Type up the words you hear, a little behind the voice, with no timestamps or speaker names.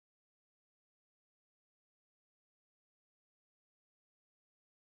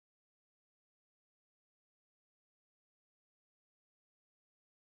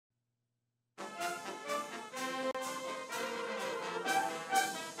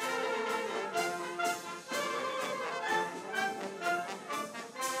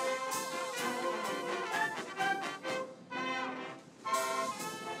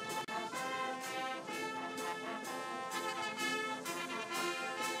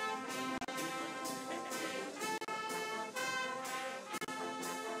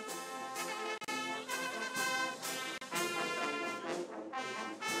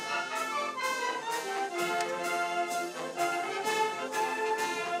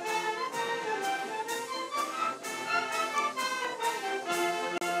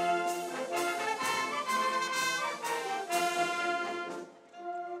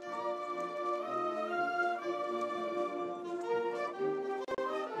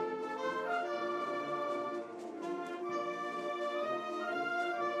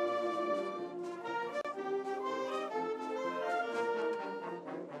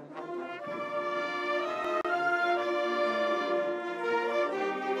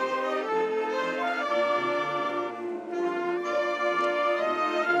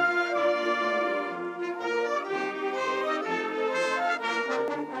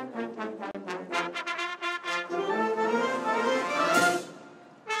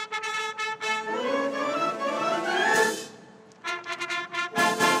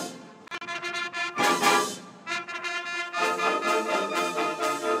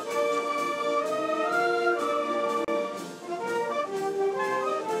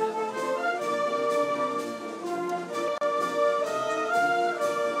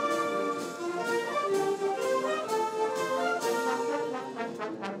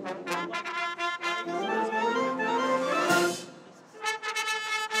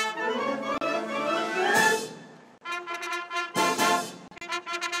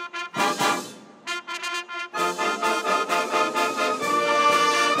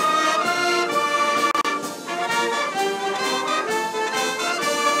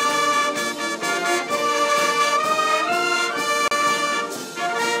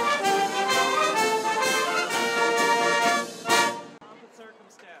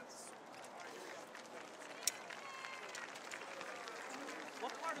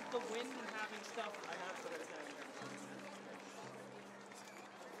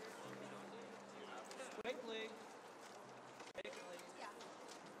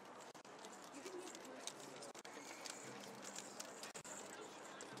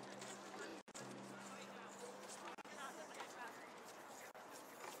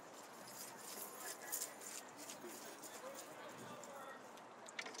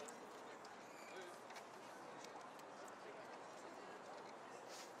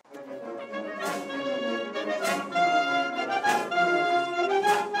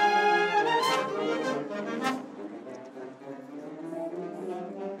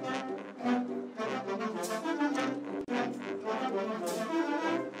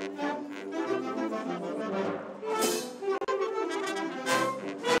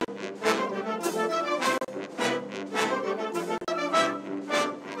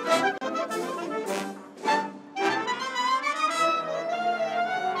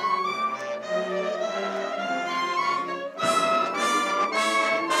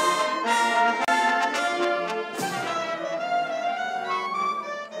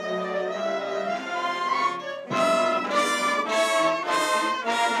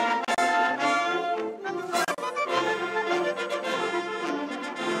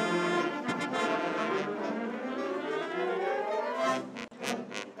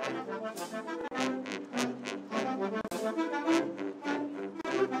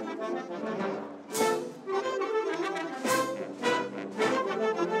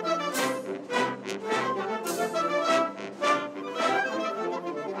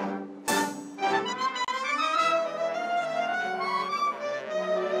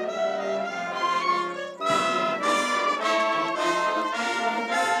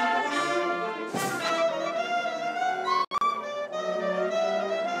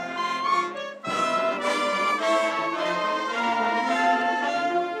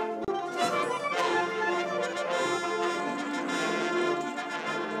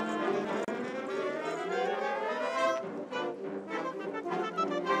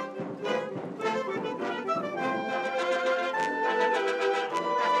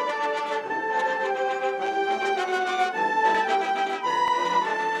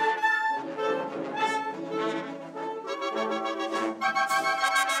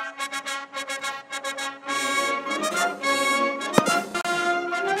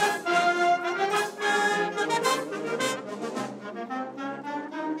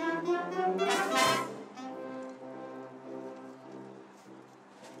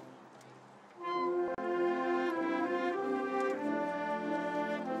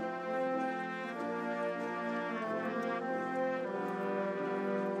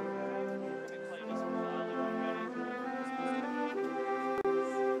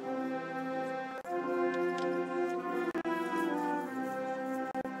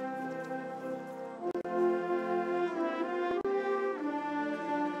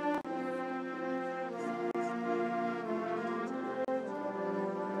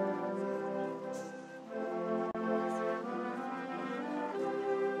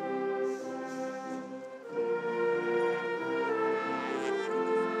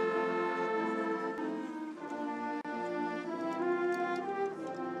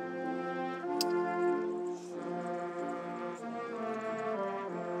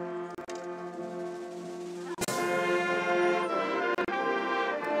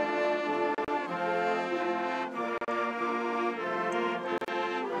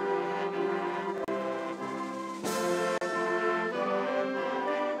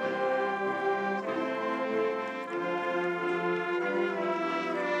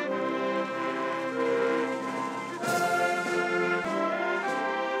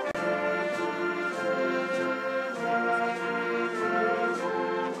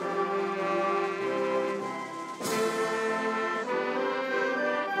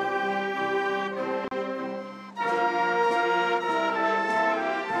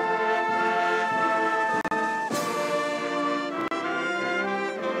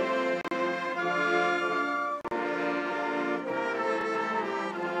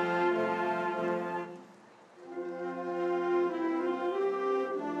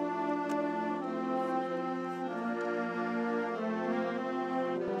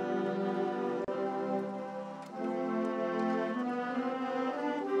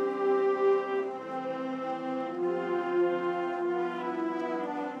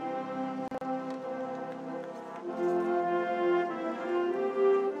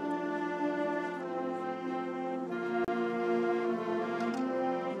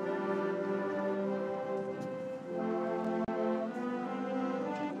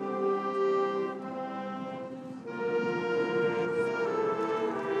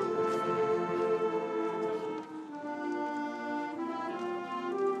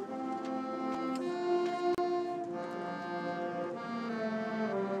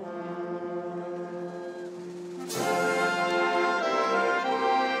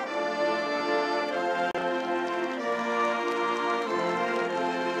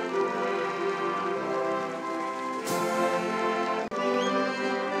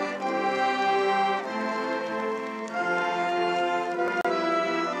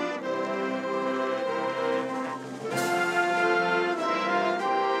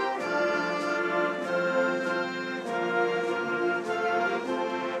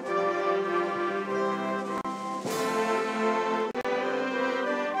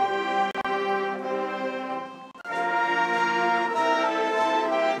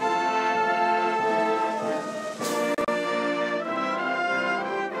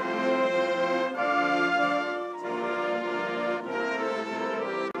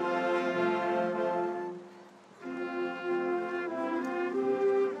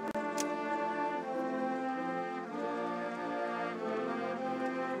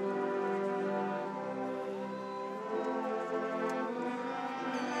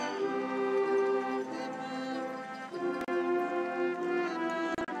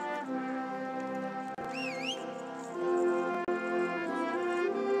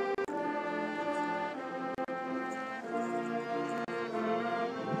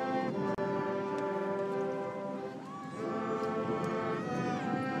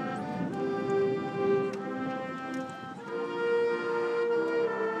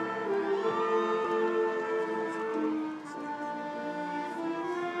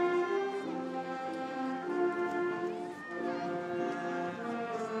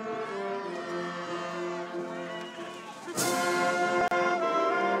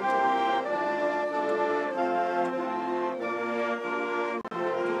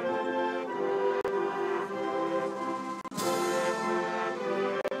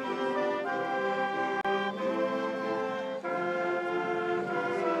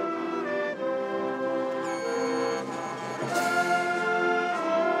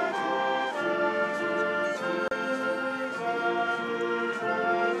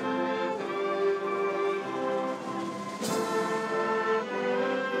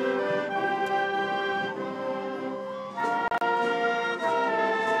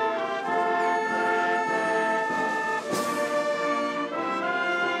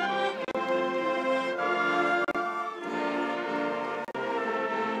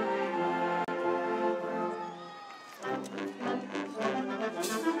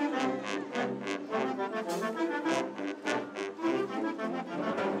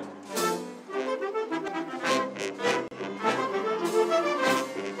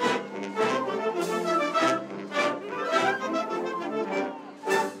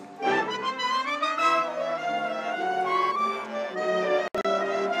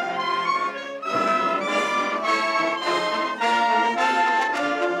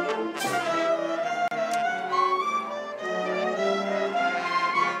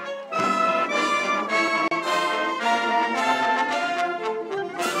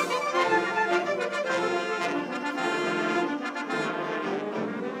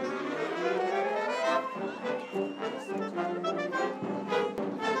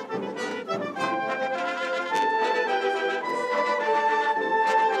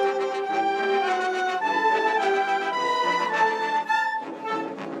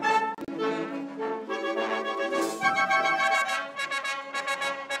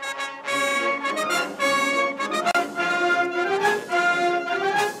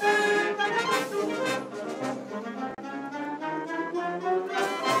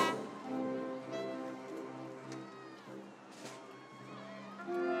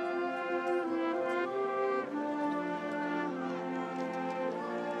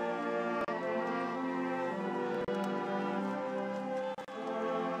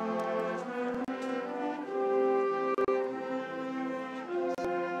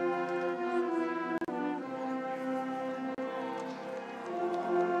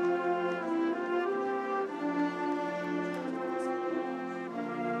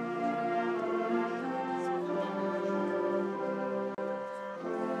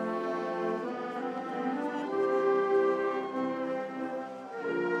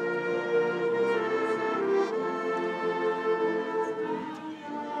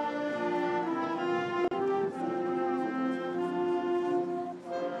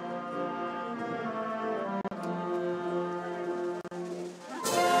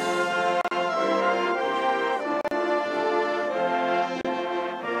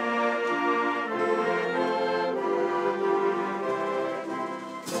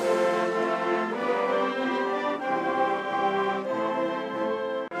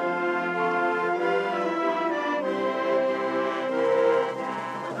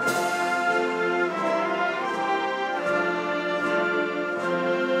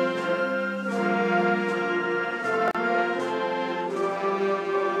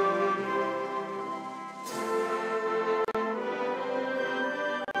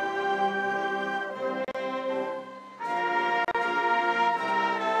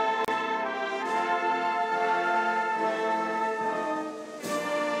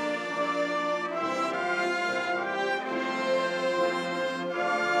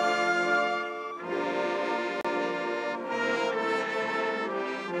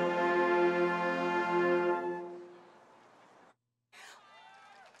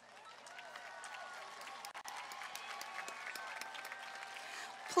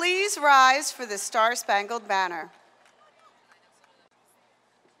Please rise for the Star-Spangled Banner.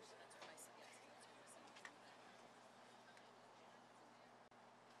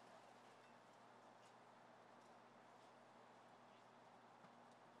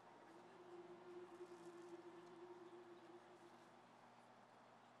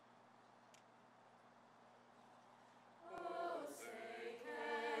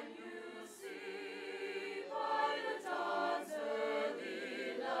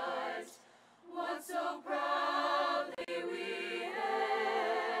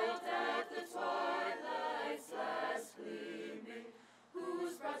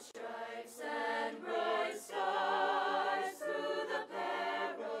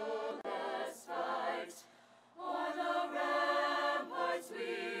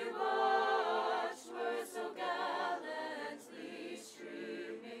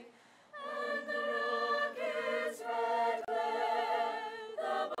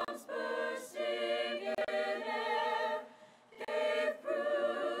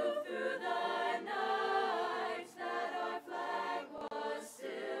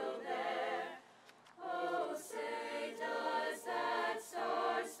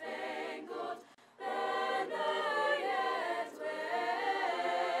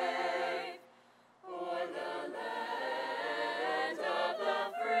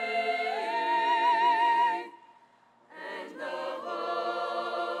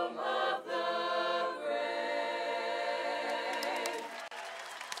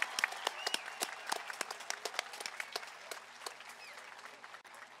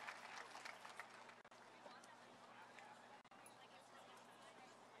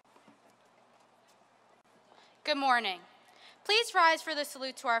 Good morning. Please rise for the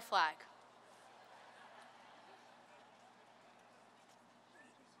salute to our flag.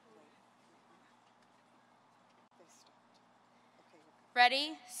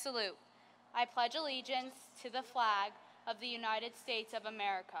 Ready? Salute. I pledge allegiance to the flag of the United States of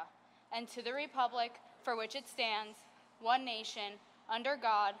America and to the republic for which it stands, one nation, under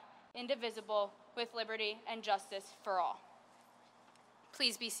God, indivisible, with liberty and justice for all.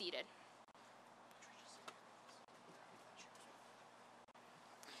 Please be seated.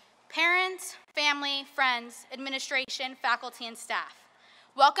 Parents, family, friends, administration, faculty, and staff,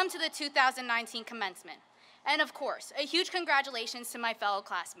 welcome to the 2019 commencement. And of course, a huge congratulations to my fellow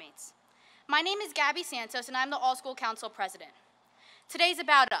classmates. My name is Gabby Santos, and I'm the All-School Council President. Today's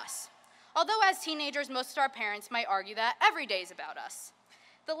about us. Although as teenagers, most of our parents might argue that every day is about us.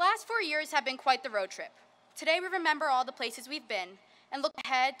 The last 4 years have been quite the road trip. Today we remember all the places we've been and look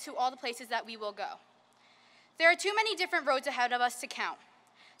ahead to all the places that we will go. There are too many different roads ahead of us to count.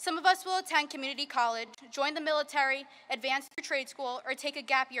 Some of us will attend community college, join the military, advance through trade school, or take a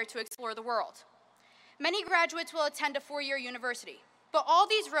gap year to explore the world. Many graduates will attend a 4-year university, but all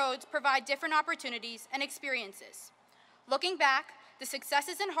these roads provide different opportunities and experiences. Looking back, the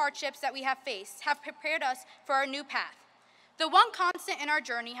successes and hardships that we have faced have prepared us for our new path. The one constant in our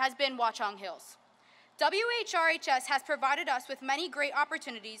journey has been Watchung Hills. WHRHS has provided us with many great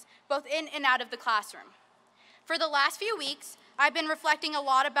opportunities, both in and out of the classroom. For the last few weeks, I've been reflecting a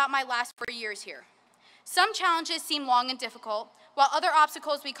lot about my last 4 years here. Some challenges seem long and difficult, while other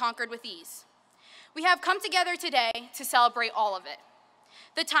obstacles we conquered with ease. We have come together today to celebrate all of it.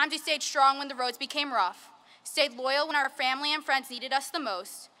 The times we stayed strong when the roads became rough, stayed loyal when our family and friends needed us the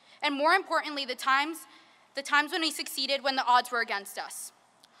most, and more importantly, the times when we succeeded when the odds were against us.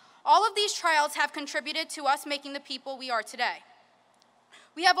 All of these trials have contributed to us making the people we are today.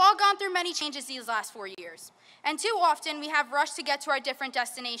 We have all gone through many changes these last 4 years, and too often we have rushed to get to our different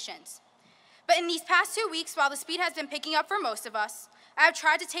destinations. But in these past 2 weeks, while the speed has been picking up for most of us, I have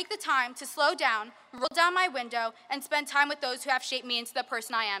tried to take the time to slow down, roll down my window, and spend time with those who have shaped me into the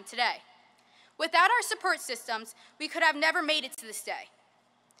person I am today. Without our support systems, we could have never made it to this day.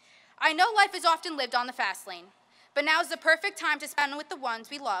 I know life is often lived on the fast lane, but now is the perfect time to spend with the ones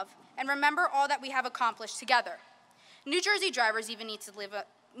we love and remember all that we have accomplished together. New Jersey drivers even need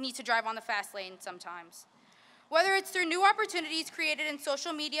to drive on the fast lane sometimes. Whether it's through new opportunities created in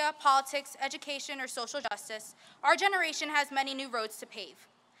social media, politics, education, or social justice, our generation has many new roads to pave.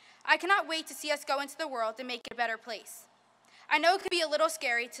 I cannot wait to see us go into the world and make it a better place. I know it could be a little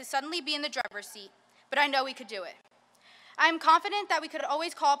scary to suddenly be in the driver's seat, but I know we could do it. I am confident that we could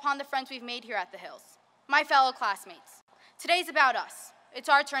always call upon the friends we've made here at the Hills, my fellow classmates. Today's about us. It's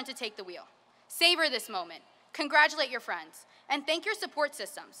our turn to take the wheel. Savor this moment. Congratulate your friends, and thank your support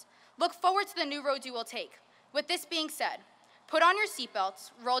systems. Look forward to the new roads you will take. With this being said, put on your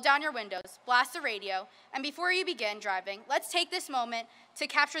seatbelts, roll down your windows, blast the radio, and before you begin driving, let's take this moment to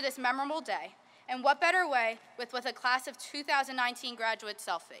capture this memorable day And what better way with a class of 2019 graduate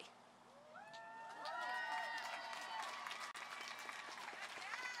selfie?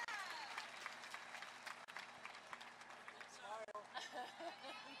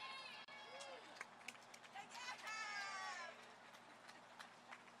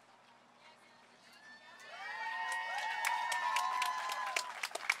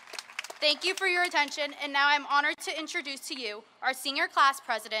 Thank you for your attention, and now I'm honored to introduce to you our senior class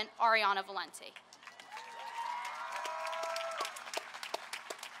president, Ariana Valenti.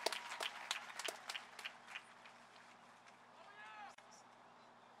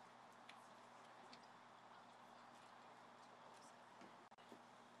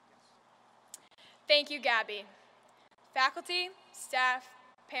 Thank you, Gabby. Faculty, staff,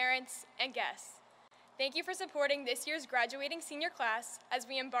 parents, and guests, thank you for supporting this year's graduating senior class as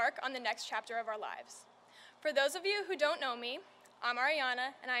we embark on the next chapter of our lives. For those of you who don't know me, I'm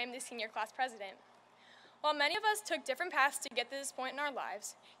Ariana, and I am the senior class president. While many of us took different paths to get to this point in our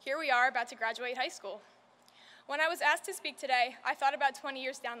lives, here we are about to graduate high school. When I was asked to speak today, I thought about 20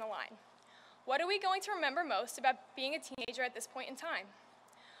 years down the line. What are we going to remember most about being a teenager at this point in time?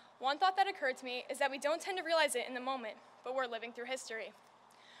 One thought that occurred to me is that we don't tend to realize it in the moment, but we're living through history.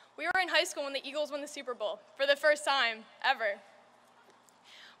 We were in high school when the Eagles won the Super Bowl for the first time ever.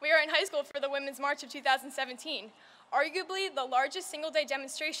 We were in high school for the Women's March of 2017, arguably the largest single-day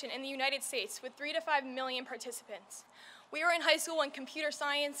demonstration in the United States with 3 to 5 million participants. We were in high school when computer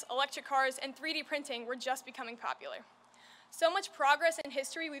science, electric cars, and 3D printing were just becoming popular. So much progress in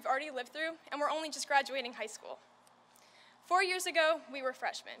history we've already lived through, and we're only just graduating high school. 4 years ago, we were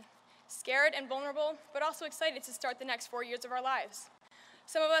freshmen, scared and vulnerable, but also excited to start the next 4 years of our lives.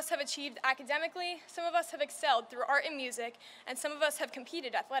 Some of us have achieved academically, some of us have excelled through art and music, and some of us have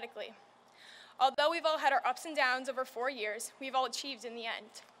competed athletically. Although we've all had our ups and downs over 4 years, we've all achieved in the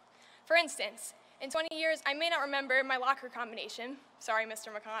end. For instance, in 20 years, I may not remember my locker combination, sorry, Mr.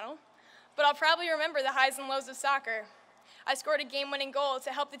 McConnell, but I'll probably remember the highs and lows of soccer. I scored a game-winning goal to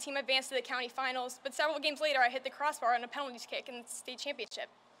help the team advance to the county finals, but several games later, I hit the crossbar on a penalty kick in the state championship.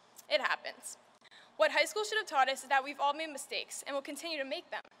 It happens. What high school should have taught us is that we've all made mistakes and will continue to make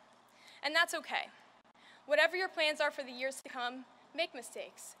them. And that's okay. Whatever your plans are for the years to come, make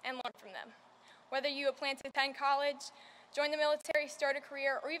mistakes and learn from them. Whether you plan to attend college, join the military, start a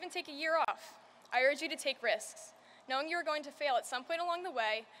career, or even take a year off, I urge you to take risks, knowing you are going to fail at some point along the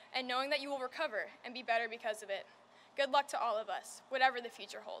way and knowing that you will recover and be better because of it. Good luck to all of us, whatever the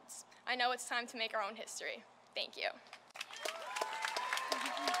future holds. I know it's time to make our own history. Thank you.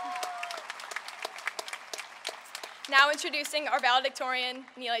 Now introducing our valedictorian,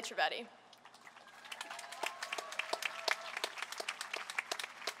 Neil A. Trivedi.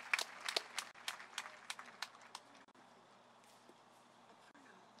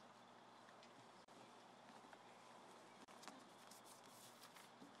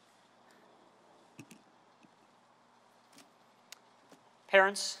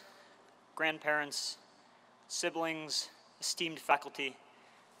 Parents, grandparents, siblings, esteemed faculty,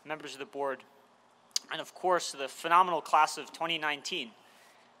 members of the board, and of course, the phenomenal class of 2019.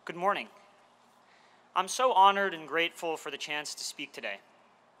 Good morning. I'm so honored and grateful for the chance to speak today.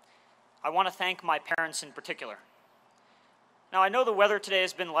 I want to thank my parents in particular. Now, I know the weather today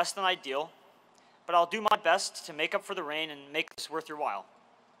has been less than ideal, but I'll do my best to make up for the rain and make this worth your while.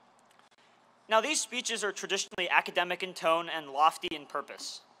 Now, these speeches are traditionally academic in tone and lofty in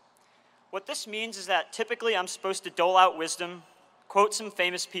purpose. What this means is that typically I'm supposed to dole out wisdom, quote some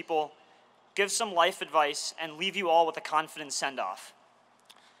famous people, give some life advice, and leave you all with a confident send-off.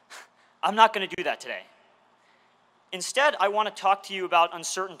 I'm not going to do that today. Instead, I want to talk to you about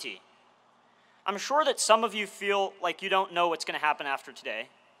uncertainty. I'm sure that some of you feel like you don't know what's going to happen after today,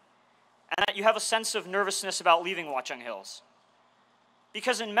 and that you have a sense of nervousness about leaving Watchung Hills.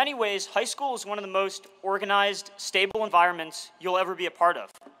 Because in many ways, high school is one of the most organized, stable environments you'll ever be a part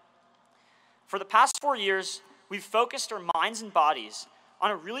of. For the past 4 years, we've focused our minds and bodies on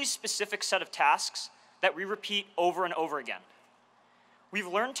a really specific set of tasks that we repeat over and over again. We've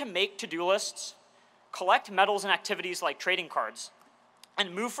learned to make to-do lists, collect medals and activities like trading cards,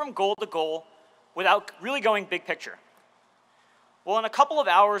 and move from goal to goal without really going big picture. Well, in a couple of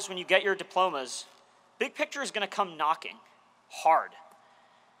hours when you get your diplomas, big picture is going to come knocking, hard.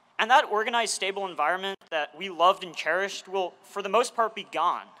 And that organized, stable environment that we loved and cherished will, for the most part, be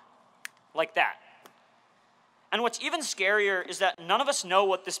gone, like that. And what's even scarier is that none of us know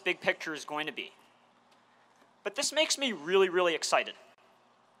what this big picture is going to be. But this makes me really, really excited.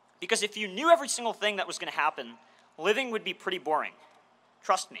 Because if you knew every single thing that was going to happen, living would be pretty boring.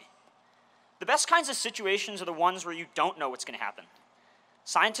 Trust me. The best kinds of situations are the ones where you don't know what's going to happen.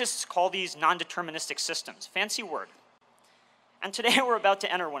 Scientists call these non-deterministic systems. Fancy word. And today we're about to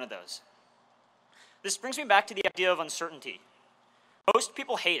enter one of those. This brings me back to the idea of uncertainty. Most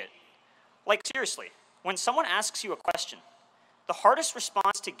people hate it. Like, seriously, when someone asks you a question, the hardest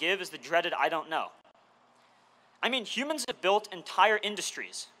response to give is the dreaded "I don't know." I mean, humans have built entire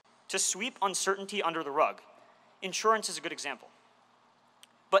industries to sweep uncertainty under the rug. Insurance is a good example.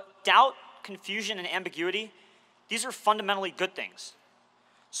 But doubt, confusion, and ambiguity, these are fundamentally good things.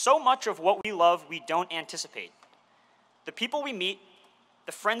 So much of what we love, we don't anticipate. The people we meet,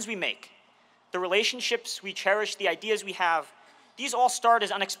 the friends we make, the relationships we cherish, the ideas we have, these all start as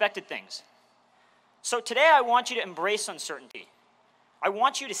unexpected things. So today I want you to embrace uncertainty. I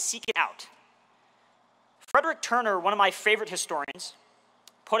want you to seek it out. Frederick Turner, one of my favorite historians,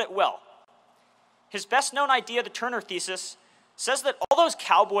 put it well. His best-known idea, the Turner thesis, says that all those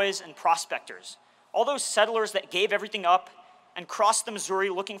cowboys and prospectors, all those settlers that gave everything up and crossed the Missouri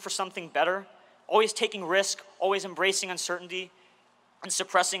looking for something better, always taking risk, always embracing uncertainty, and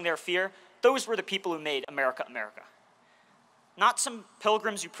suppressing their fear, those were the people who made America, America. Not some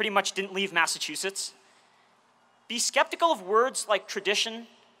pilgrims who pretty much didn't leave Massachusetts. Be skeptical of words like tradition,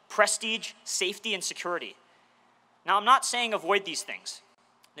 prestige, safety, and security. Now, I'm not saying avoid these things.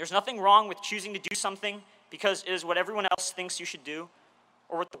 There's nothing wrong with choosing to do something because it is what everyone else thinks you should do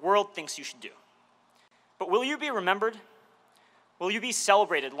or what the world thinks you should do. But will you be remembered? Will you be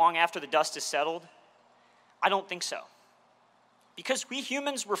celebrated long after the dust is settled? I don't think so. Because we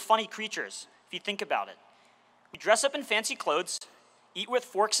humans were funny creatures, if you think about it. We dress up in fancy clothes, eat with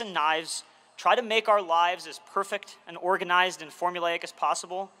forks and knives, try to make our lives as perfect and organized and formulaic as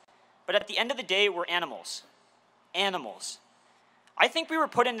possible, but at the end of the day, we're animals. Animals. I think we were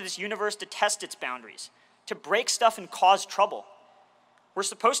put into this universe to test its boundaries, to break stuff and cause trouble. We're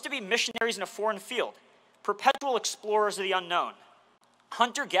supposed to be missionaries in a foreign field, perpetual explorers of the unknown,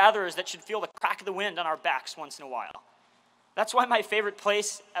 hunter-gatherers that should feel the crack of the wind on our backs once in a while. That's why my favorite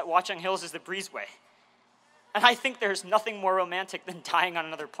place at Watchung Hills is the breezeway. And I think there's nothing more romantic than dying on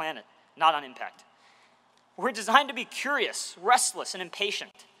another planet, not on impact. We're designed to be curious, restless, and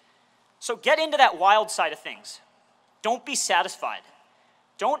impatient. So get into that wild side of things. Don't be satisfied.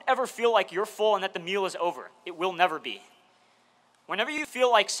 Don't ever feel like you're full and that the meal is over. It will never be. Whenever you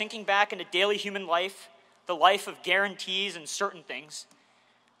feel like sinking back into daily human life, the life of guarantees and certain things,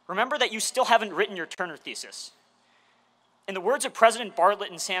 remember that you still haven't written your Turner thesis. In the words of President Bartlett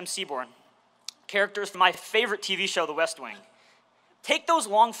and Sam Seaborn, characters from my favorite TV show, The West Wing, take those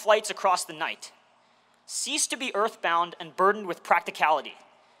long flights across the night. Cease to be earthbound and burdened with practicality.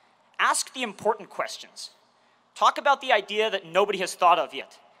 Ask the important questions. Talk about the idea that nobody has thought of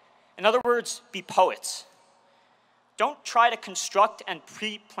yet. In other words, be poets. Don't try to construct and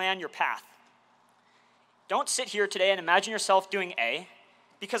pre-plan your path. Don't sit here today and imagine yourself doing A,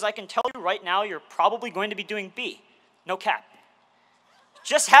 because I can tell you right now you're probably going to be doing B. No cap.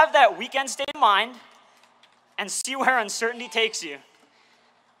 Just have that weekend state of mind and see where uncertainty takes you.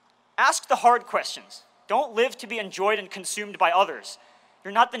 Ask the hard questions. Don't live to be enjoyed and consumed by others.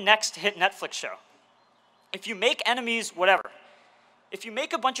 You're not the next hit Netflix show. If you make enemies, whatever. If you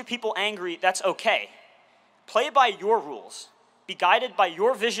make a bunch of people angry, that's okay. Play by your rules. Be guided by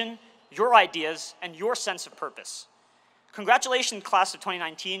your vision, your ideas, and your sense of purpose. Congratulations, class of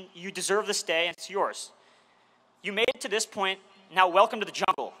 2019. You deserve this day, and it's yours. You made it to this point. Now welcome to the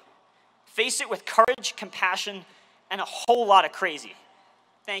jungle. Face it with courage, compassion, and a whole lot of crazy.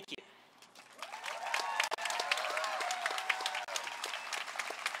 Thank you.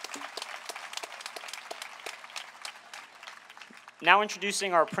 Now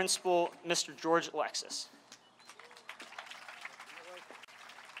introducing our principal, Mr. George Alexis.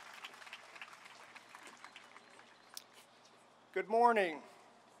 Good morning,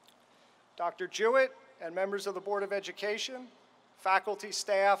 Dr. Jewett and members of the Board of Education, faculty,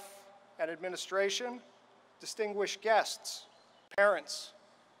 staff, and administration, distinguished guests, parents,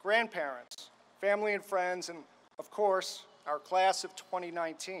 grandparents, family and friends, and of course, our class of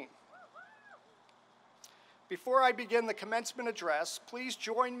 2019. Before I begin the commencement address, please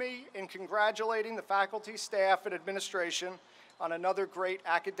join me in congratulating the faculty, staff, and administration on another great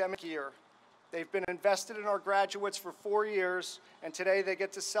academic year. They've been invested in our graduates for 4 years, and today they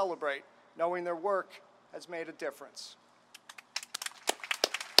get to celebrate, knowing their work has made a difference.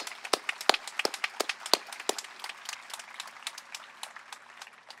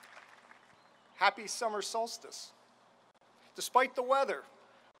 Happy summer solstice. Despite the weather,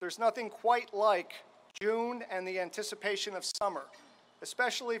 there's nothing quite like June and the anticipation of summer,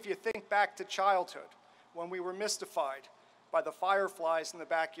 especially if you think back to childhood, when we were mystified by the fireflies in the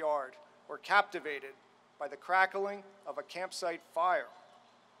backyard or captivated by the crackling of a campsite fire.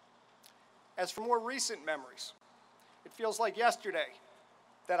 As for more recent memories, it feels like yesterday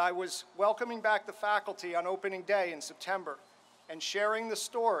that I was welcoming back the faculty on opening day in September and sharing the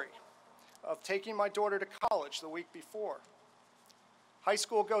story of taking my daughter to college the week before. High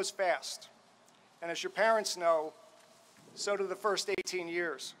school goes fast, and as your parents know, so do the first 18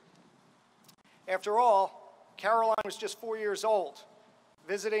 years. After all, Caroline was just 4 years old,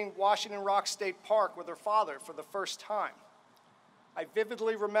 visiting Washington Rock State Park with her father for the first time. I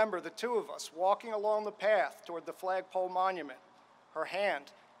vividly remember the two of us walking along the path toward the flagpole monument, her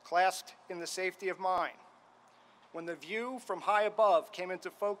hand clasped in the safety of mine. When the view from high above came into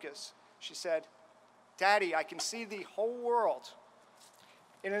focus, she said, "Daddy, I can see the whole world."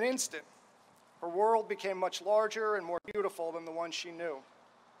 In an instant, her world became much larger and more beautiful than the one she knew.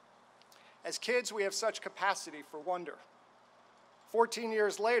 As kids, we have such capacity for wonder. 14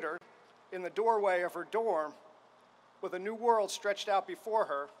 years later, in the doorway of her dorm, with a new world stretched out before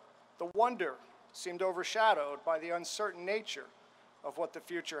her, the wonder seemed overshadowed by the uncertain nature of what the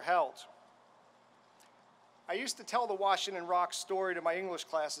future held. I used to tell the Washington Rock story to my English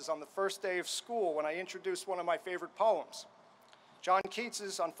classes on the first day of school when I introduced one of my favorite poems. John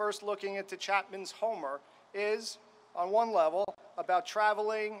Keats's On First Looking into Chapman's Homer is, on one level, about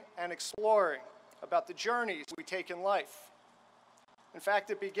traveling and exploring, about the journeys we take in life. In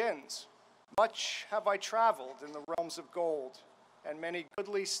fact, it begins, "Much have I traveled in the realms of gold, and many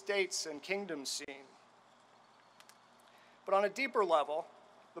goodly states and kingdoms seen." But on a deeper level,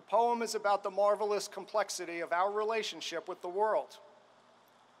 the poem is about the marvelous complexity of our relationship with the world.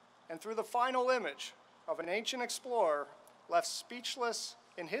 And through the final image of an ancient explorer left speechless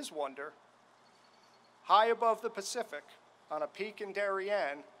in his wonder, high above the Pacific, on a peak in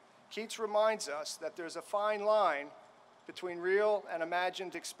Darien, Keats reminds us that there's a fine line between real and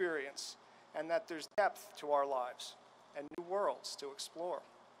imagined experience, and that there's depth to our lives and new worlds to explore.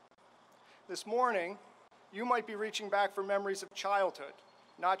 This morning, you might be reaching back for memories of childhood,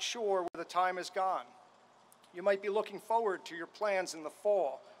 not sure where the time has gone. You might be looking forward to your plans in the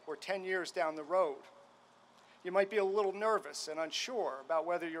fall or 10 years down the road. You might be a little nervous and unsure about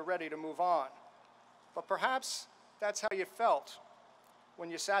whether you're ready to move on. But perhaps that's how you felt when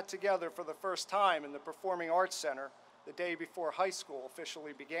you sat together for the first time in the Performing Arts Center the day before high school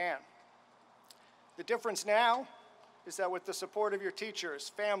officially began. The difference now is that with the support of your teachers,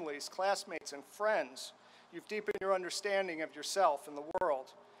 families, classmates, and friends, you've deepened your understanding of yourself and the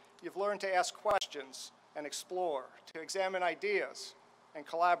world. You've learned to ask questions and explore, to examine ideas and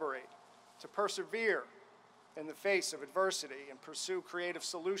collaborate, to persevere in the face of adversity and pursue creative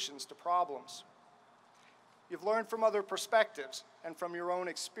solutions to problems. You've learned from other perspectives and from your own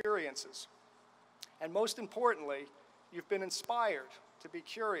experiences. And most importantly, you've been inspired to be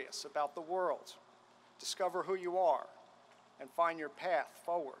curious about the world, discover who you are, and find your path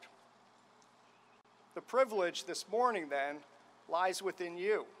forward. The privilege this morning, then, lies within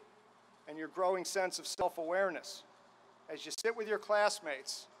you and your growing sense of self-awareness as you sit with your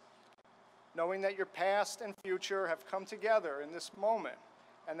classmates, knowing that your past and future have come together in this moment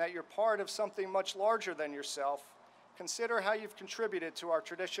and that you're part of something much larger than yourself. Consider how you've contributed to our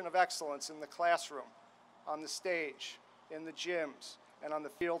tradition of excellence in the classroom, on the stage, in the gyms, and on the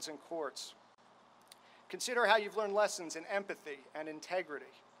fields and courts. Consider how you've learned lessons in empathy and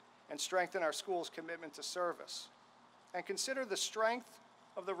integrity and strengthen our school's commitment to service. And consider the strength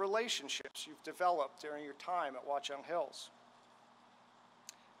of the relationships you've developed during your time at Watchung Hills.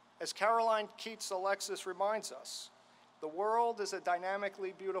 As Caroline Keats Alexis reminds us, the world is a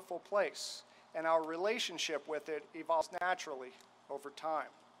dynamically beautiful place, and our relationship with it evolves naturally over time.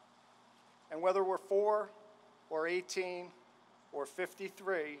 And whether we're 4 or 18 or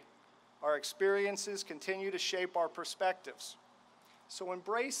 53, our experiences continue to shape our perspectives. So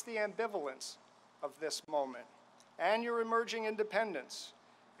embrace the ambivalence of this moment and your emerging independence,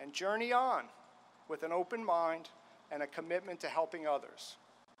 and journey on with an open mind and a commitment to helping others.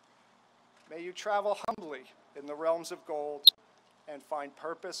 May you travel humbly in the realms of gold and find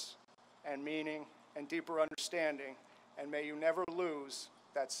purpose and meaning and deeper understanding, and may you never lose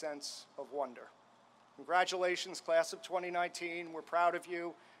that sense of wonder. Congratulations, class of 2019. We're proud of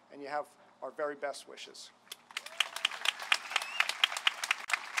you, and you have our very best wishes.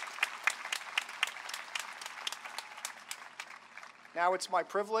 Now it's my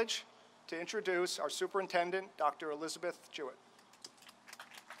privilege to introduce our superintendent, Dr. Elizabeth Jewett.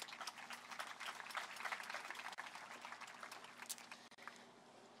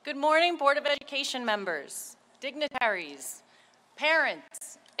 Good morning, Board of Education members, dignitaries,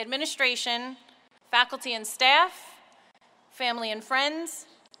 parents, administration, faculty and staff, family and friends,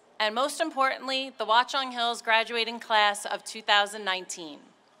 and most importantly, the Watchung Hills graduating class of 2019.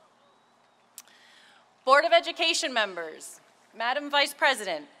 Board of Education members, Madam Vice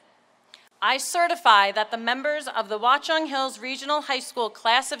President, I certify that the members of the Watchung Hills Regional High School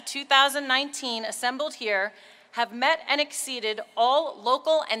Class of 2019 assembled here have met and exceeded all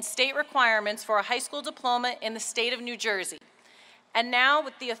local and state requirements for a high school diploma in the state of New Jersey. And now,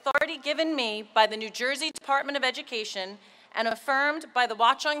 with the authority given me by the New Jersey Department of Education and affirmed by the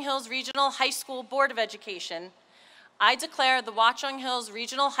Watchung Hills Regional High School Board of Education, I declare the Watchung Hills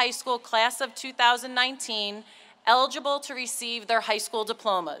Regional High School Class of 2019 eligible to receive their high school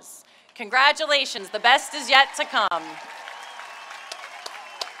diplomas. Congratulations, the best is yet to come.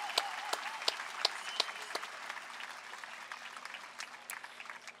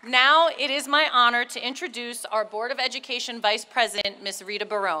 Now it is my honor to introduce our Board of Education Vice President, Ms. Rita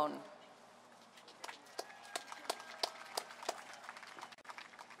Barone.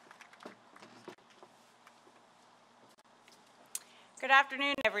 Good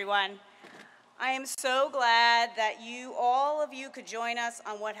afternoon, everyone. I am so glad that all of you could join us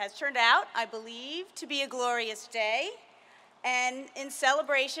on what has turned out, I believe, to be a glorious day, and in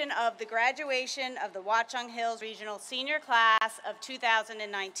celebration of the graduation of the Watchung Hills Regional Senior Class of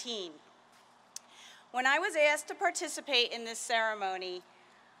 2019. When I was asked to participate in this ceremony,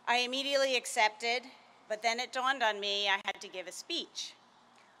 I immediately accepted, but then it dawned on me I had to give a speech.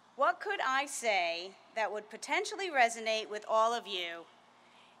 What could I say that would potentially resonate with all of you?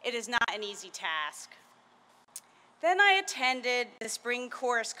 It is not an easy task. Then I attended the spring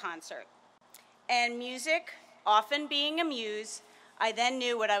chorus concert, and music, often being a muse, I then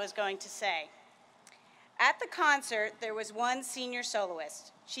knew what I was going to say. At the concert, there was one senior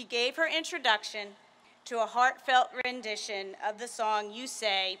soloist. She gave her introduction to a heartfelt rendition of the song You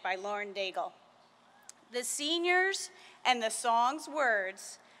Say by Lauren Daigle. The seniors and the song's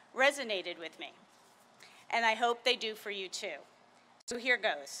words resonated with me, and I hope they do for you too. So here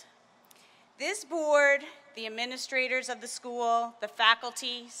goes. This board, the administrators of the school, the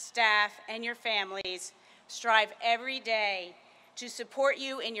faculty, staff, and your families strive every day to support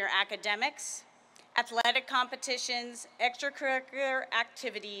you in your academics, athletic competitions, extracurricular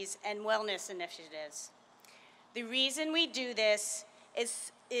activities, and wellness initiatives. The reason we do this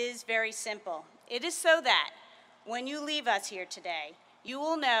is very simple. It is so that when you leave us here today, you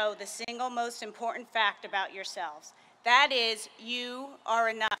will know the single most important fact about yourselves. That is, you are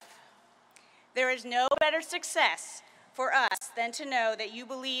enough. There is no better success for us than to know that you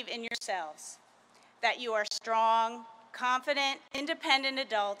believe in yourselves, that you are strong, confident, independent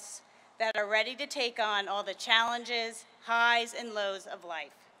adults that are ready to take on all the challenges, highs, and lows of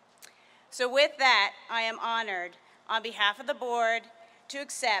life. So with that, I am honored, on behalf of the board, to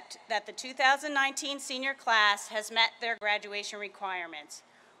accept that the 2019 senior class has met their graduation requirements.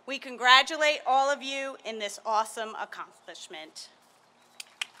 We congratulate all of you in this awesome accomplishment.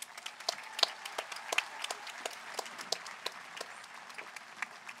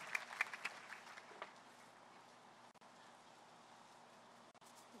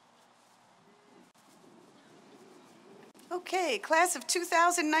 Okay, class of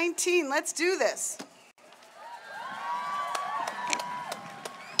 2019, let's do this.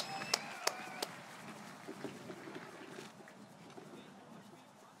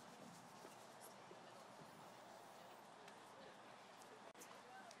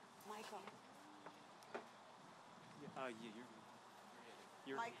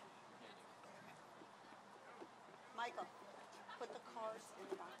 Michael, put the cars in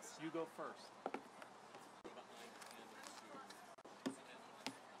the box. You go first.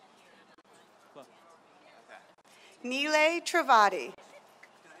 Nile Travati.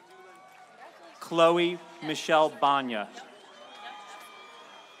 Chloe Michelle Banya.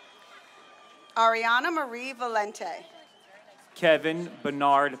 Ariana Marie Valente. Kevin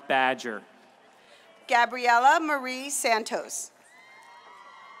Bernard Badger. Gabriela Marie Santos.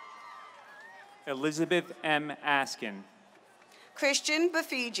 Elizabeth M. Askin. Christian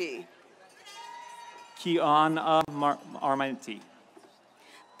Bafiji. Kiana Armenti.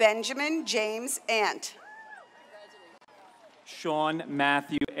 Benjamin James Ant. Sean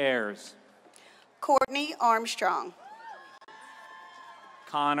Matthew Ayers. Courtney Armstrong.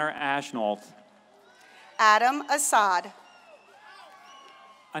 Connor Ashnault. Adam Assad.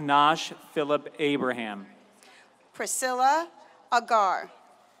 Anash Philip Abraham. Priscilla Agar.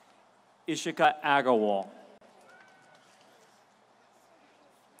 Ishika Agarwal.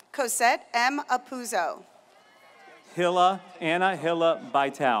 Cosette M. Apuzzo. Anna Hilla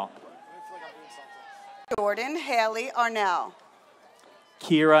Baital. Jordan Haley Arnell.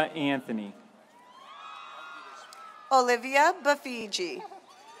 Kira Anthony. Olivia Bafiji.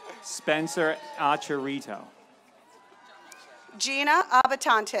 Spencer Acharito. Gina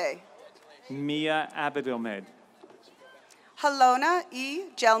Abatante. Mia Abdelmed. Halona E.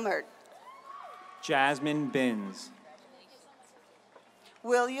 Gelmert. Jasmine Binns.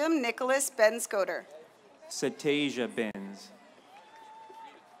 William Nicholas Benscoter. Satasia Binns.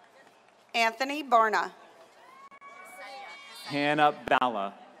 Anthony Barna. Hannah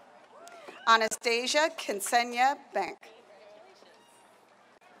Bala. Anastasia Kinsenya Bank.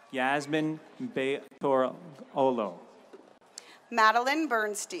 Yasmin Betorolo. Madeline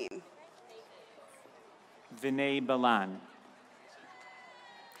Bernstein. Vinay Balan.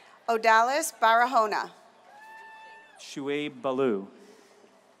 Odalis Barahona. Shuaib Balu.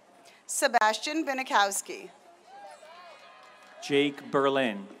 Sebastian Binikowski. Jake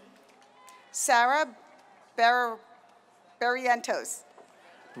Berlin. Sarah Barrientos.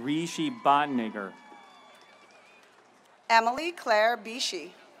 Rishi Botniger. Emily Claire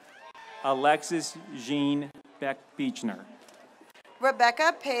Bishi. Alexis Jean Beck-Beechner.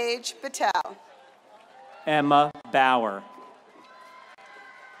 Rebecca Page Patel. Emma Bauer.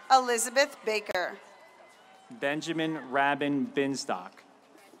 Elizabeth Baker. Benjamin Rabin Binstock.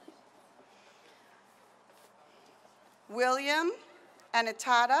 William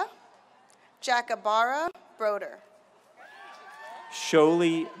Anatada Jacobara Broder.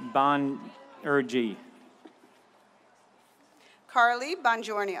 Sholi Banerjee. Carly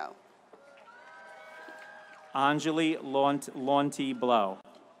Bongiorno. Anjali Launti Blow.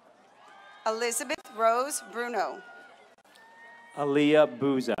 Elizabeth Rose Bruno. Aaliyah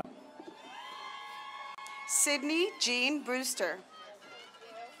Booza. Sydney Jean Brewster.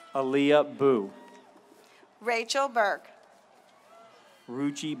 Aaliyah Boo. Rachel Burke.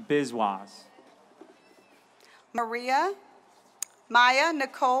 Ruchi Biswas. Maya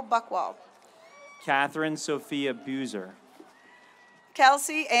Nicole Buckwald. Catherine Sophia Buzer.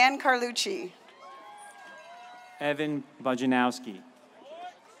 Kelsey Ann Carlucci. Evan Bajanowski.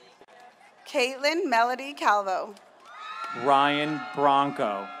 Caitlin Melody Calvo. Ryan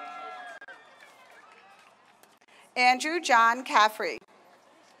Bronco. Andrew John Caffrey.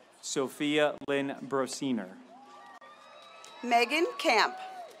 Sophia Lynn Brosiner. Megan Camp.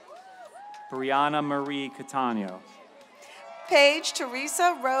 Brianna Marie Catano. Paige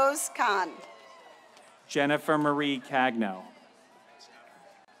Teresa Rose Kahn. Jennifer Marie Cagno.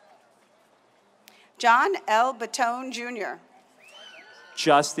 John L. Batone Jr.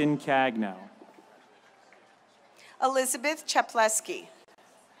 Justin Cagno. Elizabeth Chepleski.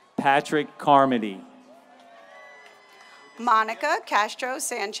 Patrick Carmody. Monica Castro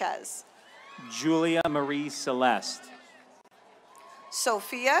Sanchez. Julia Marie Celeste.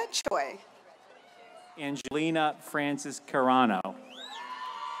 Sophia Choi. Angelina Francis Carano.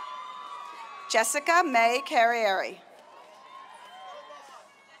 Jessica May Carrieri.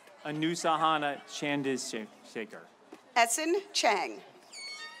 Anusahana Chandrasekhar. Essen Chang.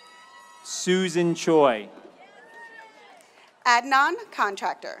 Susan Choi. Adnan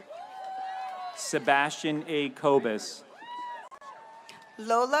Contractor. Sebastian A. Kobus.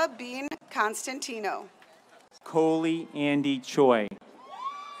 Lola Bean Constantino. Coley Andy Choi.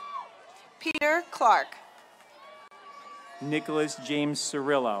 Peter Clark. Nicholas James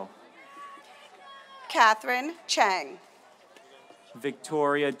Cirillo. Catherine Chang.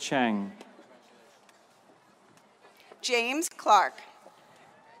 Victoria Cheng. James Clark.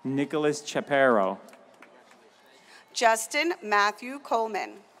 Nicholas Chaparro. Justin Matthew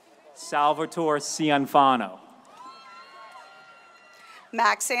Coleman. Salvatore Cianfano.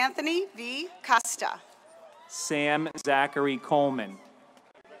 Max Anthony V. Costa. Sam Zachary Coleman.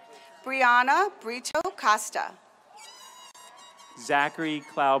 Brianna Brito Costa. Zachary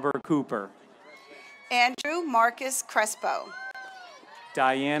Klauber Cooper. Andrew Marcus Crespo.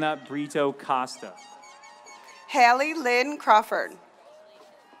 Diana Brito Costa. Haley Lynn Crawford.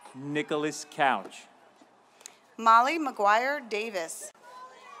 Nicholas Couch. Molly McGuire Davis.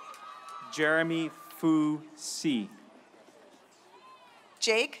 Jeremy Fu Si.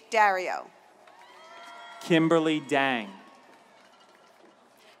 Jake Dario. Kimberly Dang.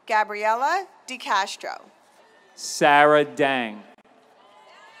 Gabriella DiCastro. Sarah Dang.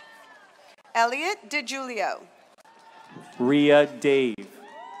 Elliot DiGiulio. Ria Dave.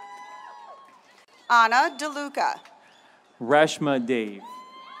 Anna DeLuca. Reshma Dave.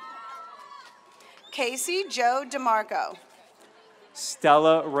 Casey Joe DeMarco.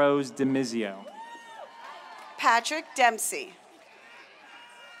 Stella Rose DeMizio. Patrick Dempsey.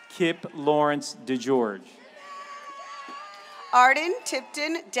 Kip Lawrence DeGeorge. Arden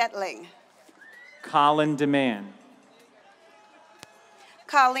Tipton Detling. Colin DeMann.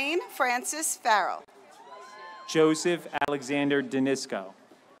 Colleen Francis Farrell. Joseph Alexander Denisco.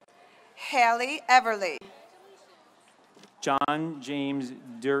 Haley Everly. John James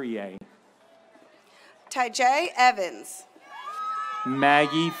Durier. Tyjay Evans.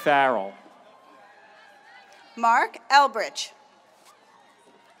 Maggie Farrell. Mark Elbridge.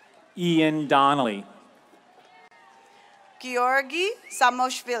 Ian Donnelly. Georgi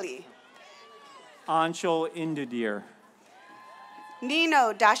Samoshvili. Anshul Indudir.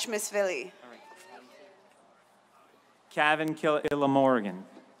 Nino Dashmisvili. Kevin Morgan.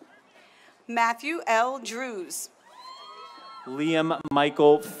 Matthew L. Drews. Liam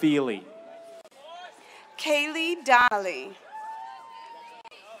Michael Feely. Kaylee Donnelly.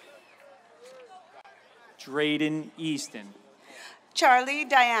 Drayden Easton. Charlie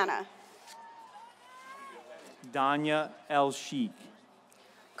Diana. Danya El Sheikh.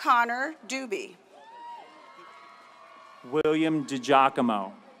 Connor Doobie. William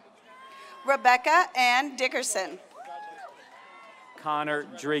DiGiacomo. Rebecca Ann Dickerson. Connor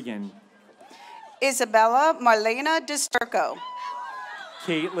Drigan. Isabella Marlena DiSturco.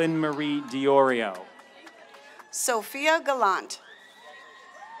 Caitlin Marie Diorio. Sophia Gallant.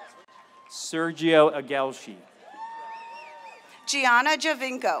 Sergio Agelshi. Gianna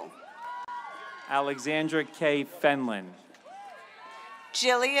Javinko. Alexandra K. Fenlon.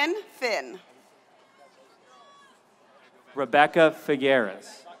 Jillian Finn. Rebecca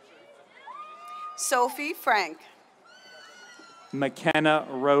Figueres. Sophie Frank. McKenna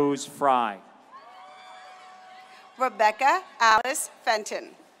Rose Fry. Rebecca Alice Fenton.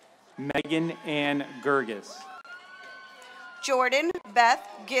 Megan Ann Gerges. Jordan Beth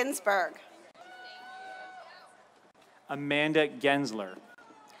Ginsberg. Amanda Gensler.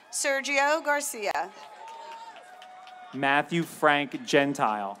 Sergio Garcia. Matthew Frank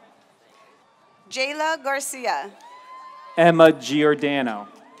Gentile. Jayla Garcia. Emma Giordano.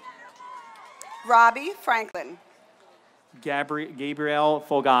 Robbie Franklin. Gabriel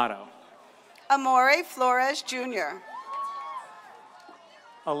Folgado. Amore Flores Jr.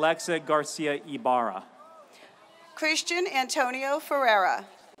 Alexa Garcia Ibarra. Christian Antonio Ferreira.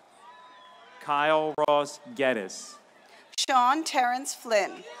 Kyle Ross Geddes. Sean Terrence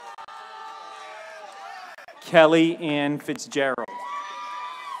Flynn. Kelly Ann Fitzgerald.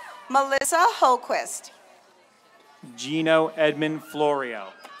 Melissa Holquist. Gino Edmund Florio.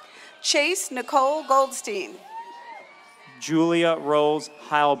 Chase Nicole Goldstein. Julia Rolls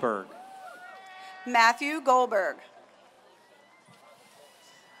Heilberg. Matthew Goldberg.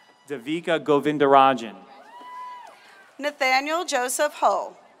 Davika Govindarajan. Nathaniel Joseph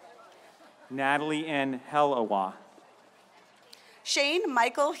Hull. Natalie N. Helawa. Shane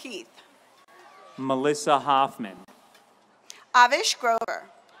Michael Heath. Melissa Hoffman. Avish Grover.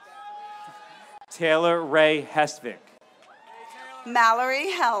 Taylor Ray Hestvik.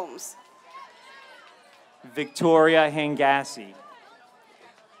 Mallory Helms. Victoria Hangassi.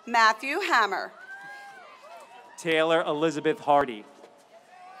 Matthew Hammer. Taylor Elizabeth Hardy.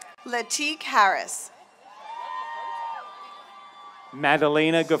 Latique Harris.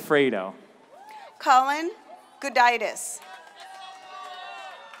 Madalena Goffredo. Cullen Gudaitis.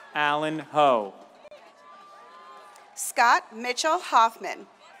 Alan Ho. Scott Mitchell Hoffman.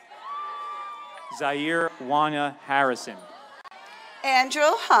 Zaire Wana Harrison. Andrew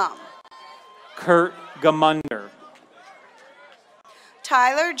Hum. Kurt Gamunder.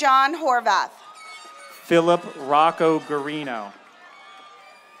 Tyler John Horvath. Philip Rocco Garino.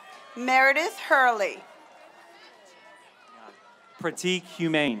 Meredith Hurley. Pratik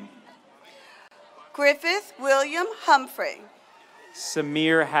Humane. Griffith William Humphrey.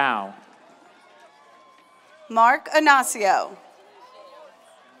 Samir Howe. Mark Anasio.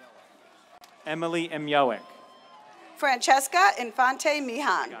 Emily Myoick. Francesca Infante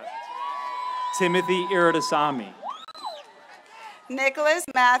Mihan. Timothy Iridasamy. Nicholas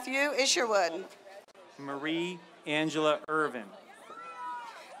Matthew Isherwood. Marie Angela Irvin.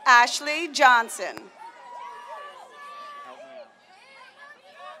 Ashley Johnson.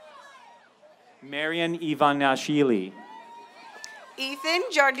 Marian Ivanashvili. Ethan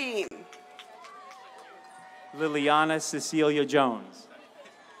Jardine. Liliana Cecilia Jones.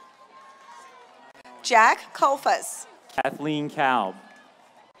 Jack Kolfas. Kathleen Kalb.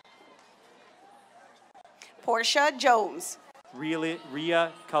 Portia Jones.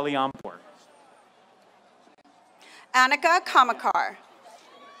 Ria Kaliampur. Annika Kamakar.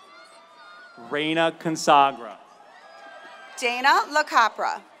 Reina Consagra. Dana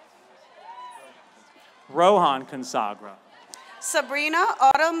LaCapra. Rohan Consagra. Sabrina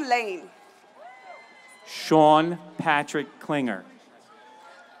Autumn Lane. Sean Patrick Klinger.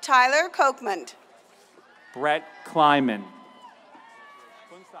 Tyler Kochman. Brett Kleiman.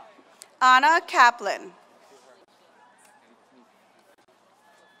 Anna Kaplan.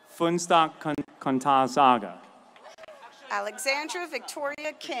 Funstock Kontasaga. Alexandra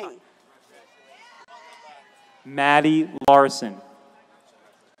Victoria King. Maddie Larson.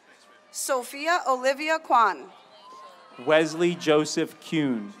 Sophia Olivia Kwan. Wesley Joseph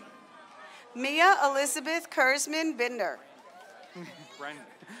Kuhn. Mia Elizabeth Kurzman Binder.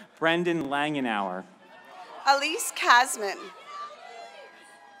 Brendan Langenauer. Elise Kasman.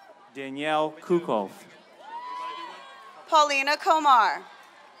 Danielle Kukov. Paulina Komar.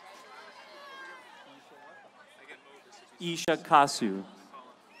 Isha Kasu.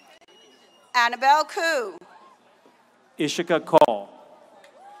 Annabelle Koo. Ishika Cole.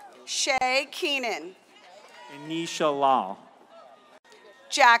 Shay Keenan. Anisha Lal.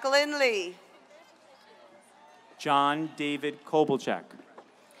 Jacqueline Lee. John David Kobolchek.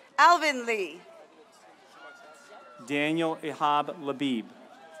 Alvin Lee. Daniel Ihab Labib.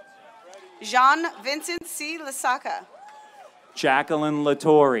 Jean Vincent C. Lasaka. Jacqueline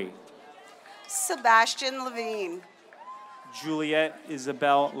Latori. Sebastian Levine. Juliet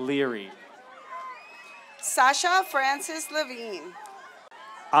Isabel Leary. Sasha Francis Levine.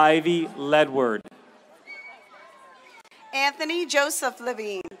 Ivy Ledward. Anthony Joseph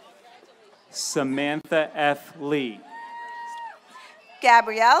Levine. Samantha F. Lee.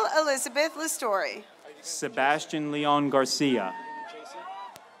 Gabrielle Elizabeth Listori. Sebastian Leon Garcia.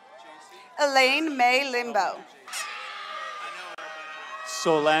 Elaine May Limbo.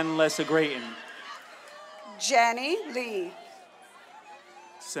 Solen Lesagraton. Jenny Lee.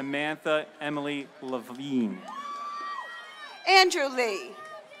 Samantha Emily Levine. Andrew Lee.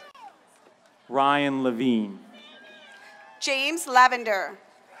 Ryan Levine. James Lavender.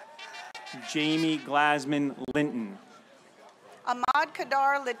 Jamie Glasman Linton. Ahmad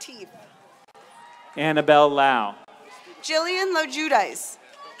Kadar Latif. Annabelle Lau. Jillian Lojudice.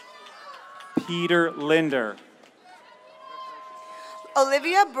 Peter Linder.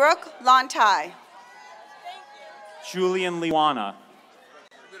 Olivia Brooke Lontai. Julian Liwana.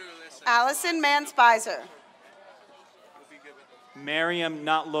 Allison Manspizer. Miriam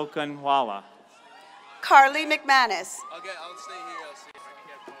Notlokanwala. Carly McManus. I'll stay here. I'll see if I can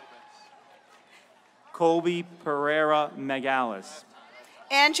get moments. Colby Pereira Megalis.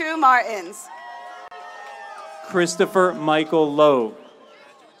 Andrew Martins. Christopher Michael Lowe.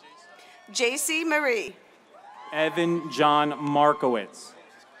 JC Marie. Evan John Markowitz.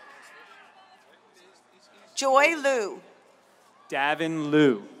 Joy Liu. Davin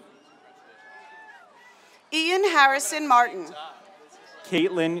Liu. Ian Harrison Martin.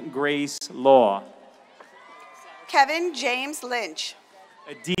 Caitlin Grace Law. Kevin James Lynch.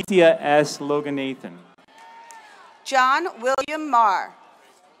 Aditya S. Loganathan. John William Marr.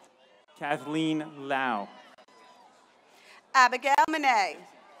 Kathleen Lau. Abigail Monet.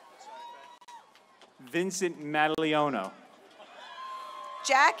 Vincent Mataliono.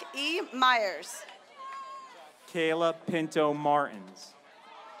 Jack E. Myers. Kayla Pinto Martins.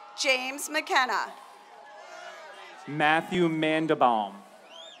 James McKenna. Matthew Mandelbaum.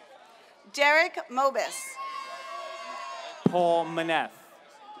 Derek Mobus. Paul Maneth.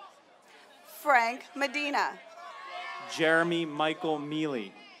 Frank Medina. Jeremy Michael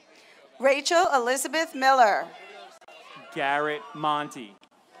Mealy. Rachel Elizabeth Miller. Garrett Monty.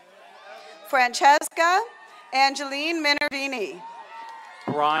 Francesca Angeline Minervini.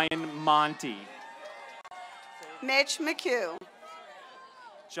 Brian Monty. Mitch McHugh.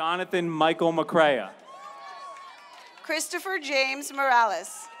 Jonathan Michael McCrea. Christopher James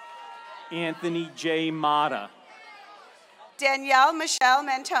Morales. Anthony J. Mata. Danielle Michelle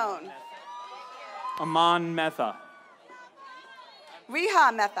Mentone. Aman Metha.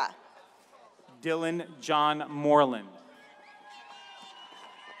 Riha Metha. Dylan John Moreland.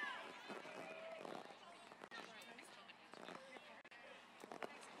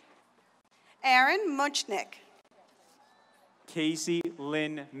 Aaron Munchnick. Casey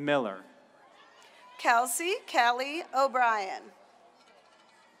Lynn Miller. Kelsey Kelly O'Brien.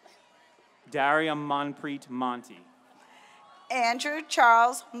 Daria Monpreet Monty. Andrew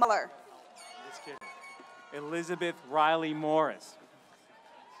Charles Muller. Elizabeth Riley Morris.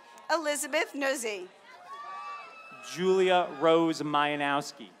 Elizabeth Nuzzi. Julia Rose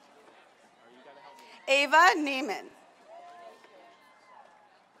Mayanowski. Ava Neiman.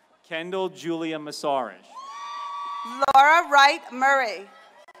 Kendall Julia Masarish. Laura Wright Murray.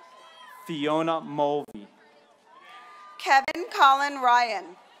 Fiona Mulvey. Kevin Colin Ryan.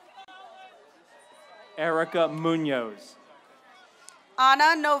 Erica Munoz.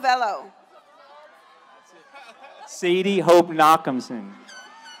 Anna Novello. Sadie Hope Knockomson.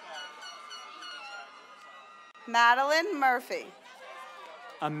 Madeline Murphy.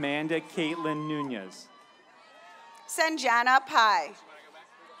 Amanda Caitlin Nunez. Sanjana Pai.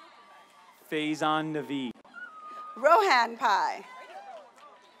 Faison Naveed. Rohan Pai.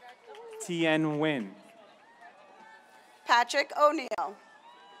 Tien Nguyen. Patrick O'Neill.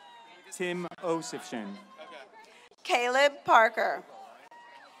 Tim Osifshin. Caleb Parker.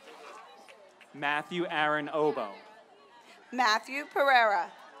 Matthew Aaron Obo. Matthew Pereira.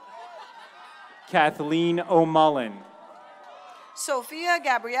 Kathleen O'Mullen. Sophia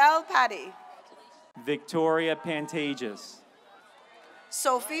Gabrielle Patty. Victoria Pantages.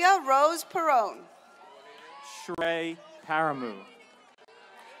 Sophia Rose Perone. Shrey Paramu.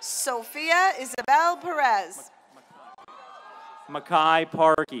 Sophia Isabel Perez. Makai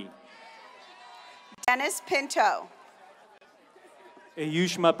Parkey. Dennis Pinto.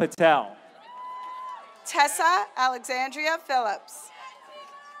 Ayushma Patel. Tessa Alexandria Phillips.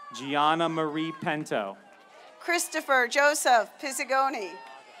 Gianna Marie Pento. Christopher Joseph Pizzigoni.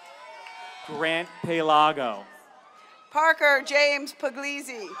 Grant Pelago. Parker James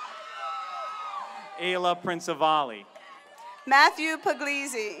Puglisi. Ayla Principali. Matthew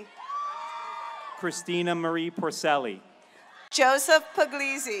Puglisi. Christina Marie Porcelli. Joseph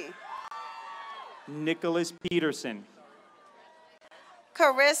Puglisi. Nicholas Peterson.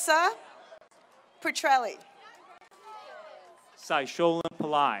 Carissa Petrelli. Saisholan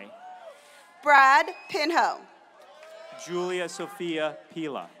Pillai. Brad Pinho. Julia Sophia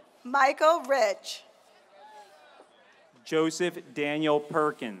Pila. Michael Rich. Joseph Daniel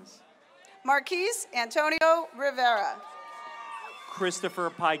Perkins. Marquise Antonio Rivera. Christopher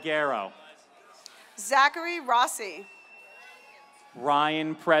Pigero. Zachary Rossi.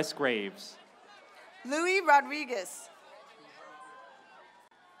 Ryan Pressgraves. Louis Rodriguez.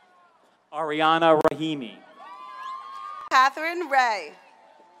 Ariana Rahimi. Catherine Ray.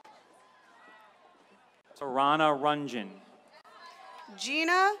 Tarana Runjan.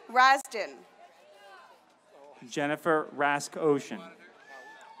 Gina Rasdin. Jennifer Rask Ocean.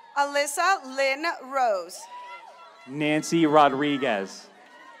 Alyssa Lynn Rose. Nancy Rodriguez.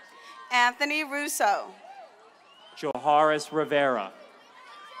 Anthony Russo. Joharis Rivera.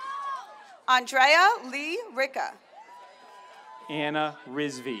 Andrea Lee Ricca. Anna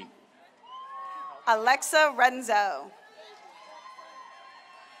Rizvi. Alexa Renzo.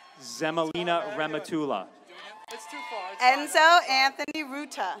 Zemelina Rematula. It's too far. Enzo Anthony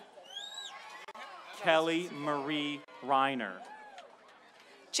Ruta. Kelly Marie Reiner.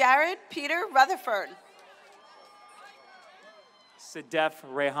 Jared Peter Rutherford. Sedef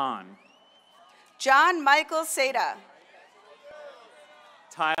Rehan. John Michael Seda.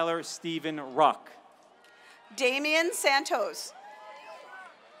 Tyler Stephen Ruck. Damian Santos.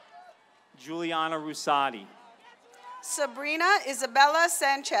 Juliana Rusati. Sabrina Isabella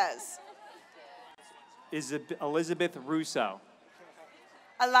Sanchez. Elizabeth Russo.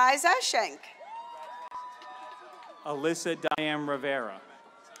 Eliza Schenk. Alyssa Diane Rivera.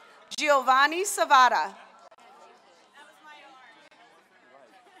 Giovanni Savata.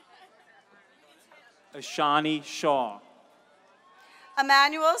 Ashani Shaw.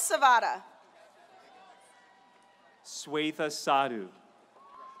 Emmanuel Savata. Swetha Sadhu.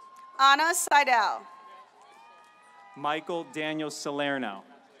 Anna Seidel. Michael Daniel Salerno.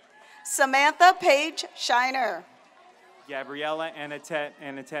 Samantha Page Shiner. Gabriella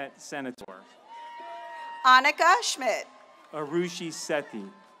Anatet Senator. Annika Schmidt. Arushi Sethi.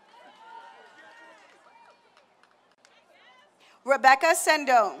 Rebecca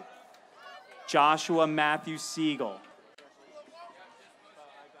Sendone. Joshua Matthew Siegel.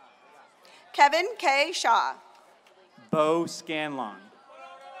 Kevin K. Shaw. Bo Scanlon.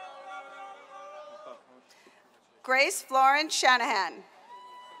 Grace Florence Shanahan.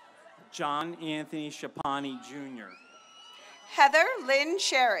 John Anthony Shapani Jr. Heather Lynn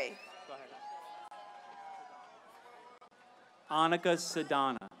Sherry. Annika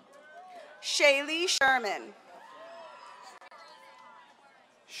Sadana. Shaylee Sherman.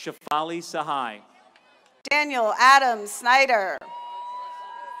 Shafali Sahai. Daniel Adams Snyder.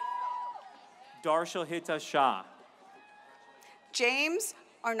 Darshal Hita Shah. James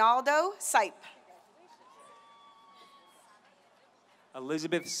Arnaldo Sipe.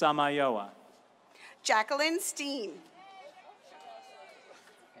 Elizabeth Samayoa. Jacqueline Steen.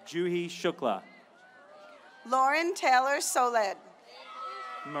 Juhi Shukla. Lauren Taylor Soled.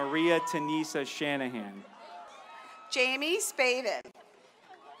 Maria Tanisa Shanahan. Jamie Spavin.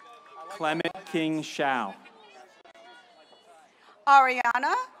 Clement King Shao.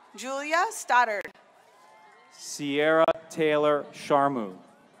 Ariana Julia Stoddard. Sierra Taylor Sharmu.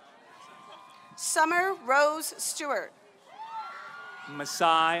 Summer Rose Stewart.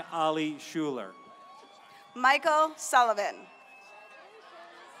 Masai Ali Schuler. Michael Sullivan.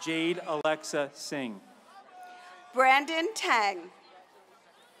 Jade Alexa Singh. Brandon Tang.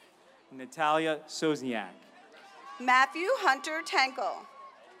 Natalia Sosniak. Matthew Hunter Tankle.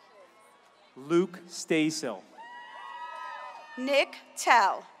 Luke Stasil. Nick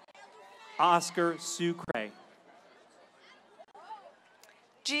Tell. Oscar Sucre.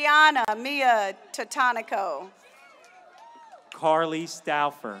 Gianna Mia Totanico. Carly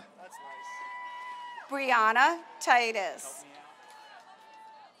Stauffer. Brianna Titus.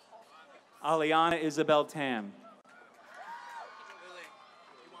 Aliana Isabel Tam.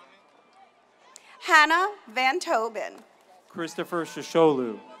 Hannah Van Tobin. Christopher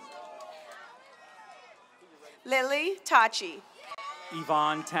Shosholu. Lily Tachi.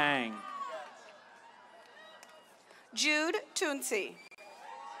 Yvonne Tang. Jude Tunsi.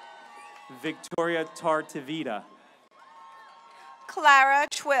 Victoria Tartavita. Clara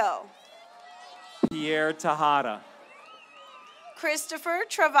Twill. Pierre Tejada. Christopher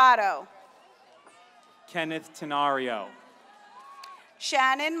Travato. Kenneth Tenario.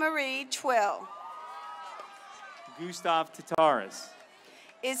 Shannon Marie Twill. Gustav Tataris.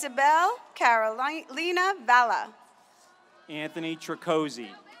 Isabel Carolina Valla. Anthony Tricozzi.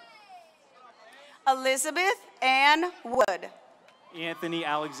 Elizabeth Ann Wood. Anthony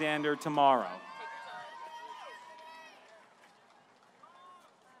Alexander Tamaro.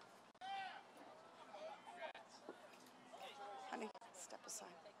 Honey, step aside.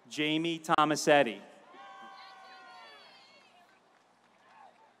 Jamie Tomasetti.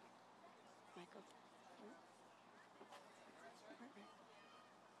 Michael.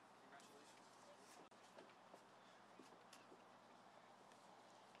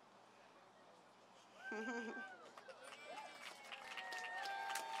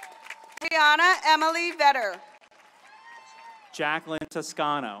 Brianna Emily Vetter. Jacqueline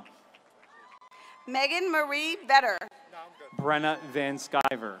Toscano. Megan Marie Vetter. Brenna Van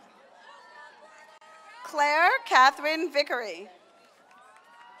Skyver. Claire Catherine Vickery.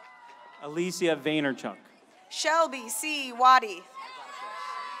 Alicia Vaynerchuk. Shelby C. Waddy.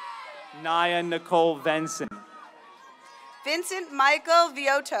 Naya Nicole Venson. Vincent Michael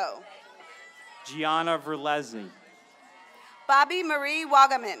Vioto. Gianna Verlezi. Bobby Marie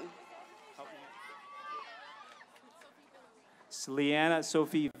Wagaman. Leanna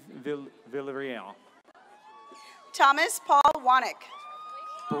Sophie Villarreal. Thomas Paul Wanick.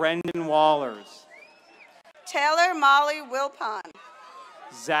 Brendan Wallers. Taylor Molly Wilpon.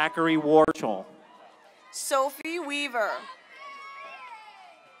 Zachary Warchel. Sophie Weaver.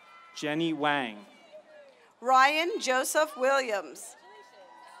 Jenny Wang. Ryan Joseph Williams.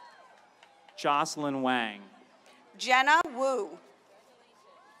 Jocelyn Wang. Jenna Wu.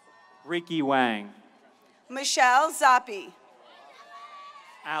 Ricky Wang. Michelle Zappi.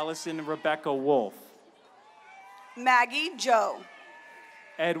 Allison Rebecca Wolf. Maggie Joe.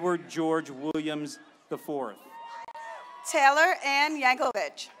 Edward George Williams IV. Taylor Ann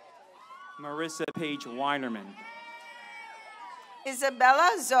Yankovic. Marissa Page Weinerman.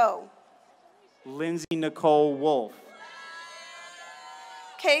 Isabella Zoe. Lindsay Nicole Wolf.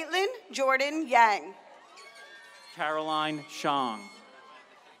 Caitlin Jordan Yang. Caroline Shang.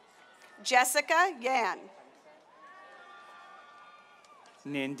 Jessica Yan.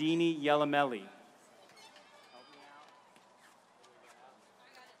 Nandini Yelamelli.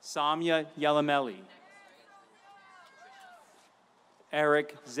 Samya Yelamelli.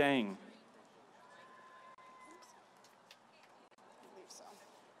 Eric Zhang.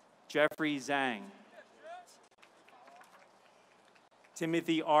 Jeffrey Zhang.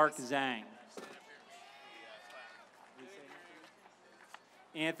 Timothy Ark Zhang.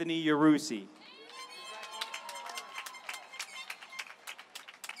 Anthony Yarusi.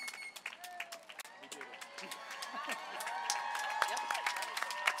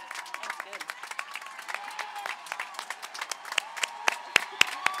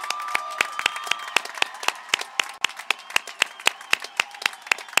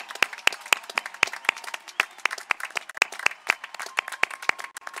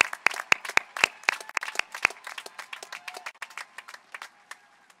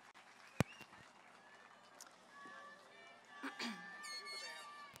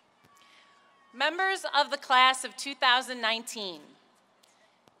 Members of the class of 2019,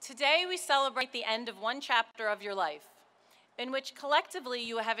 today we celebrate the end of one chapter of your life, in which collectively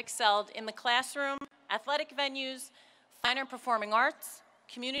you have excelled in the classroom, athletic venues, fine and performing arts,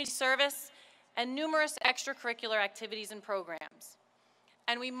 community service, and numerous extracurricular activities and programs.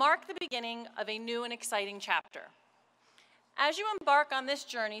 And we mark the beginning of a new and exciting chapter. As you embark on this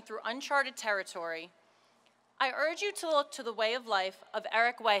journey through uncharted territory, I urge you to look to the way of life of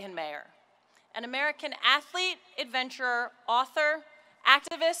Eric Wehenmayer, an American athlete, adventurer, author,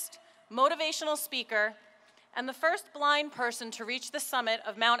 activist, motivational speaker, and the first blind person to reach the summit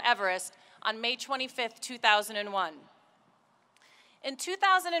of Mount Everest on May 25, 2001. In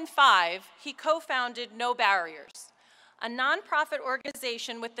 2005, he co-founded No Barriers, a nonprofit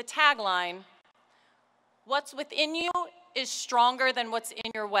organization with the tagline, "What's within you is stronger than what's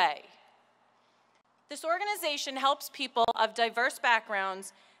in your way." This organization helps people of diverse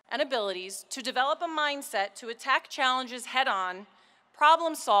backgrounds and abilities to develop a mindset to attack challenges head-on,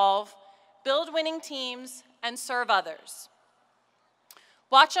 problem solve, build winning teams, and serve others.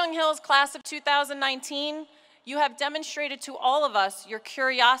 Watchung Hill's class of 2019, you have demonstrated to all of us your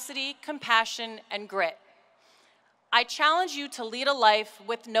curiosity, compassion, and grit. I challenge you to lead a life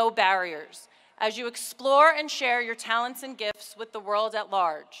with no barriers as you explore and share your talents and gifts with the world at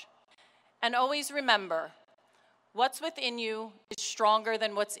large. And always remember, what's within you is stronger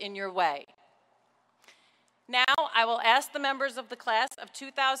than what's in your way. Now, I will ask the members of the class of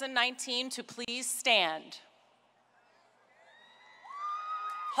 2019 to please stand.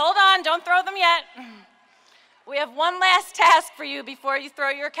 Hold on, don't throw them yet. We have one last task for you before you throw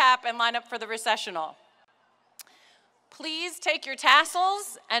your cap and line up for the recessional. Please take your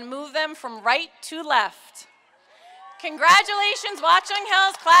tassels and move them from right to left. Congratulations, Watchung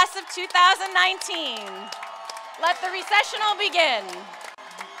Hill's class of 2019. Let the recessional begin.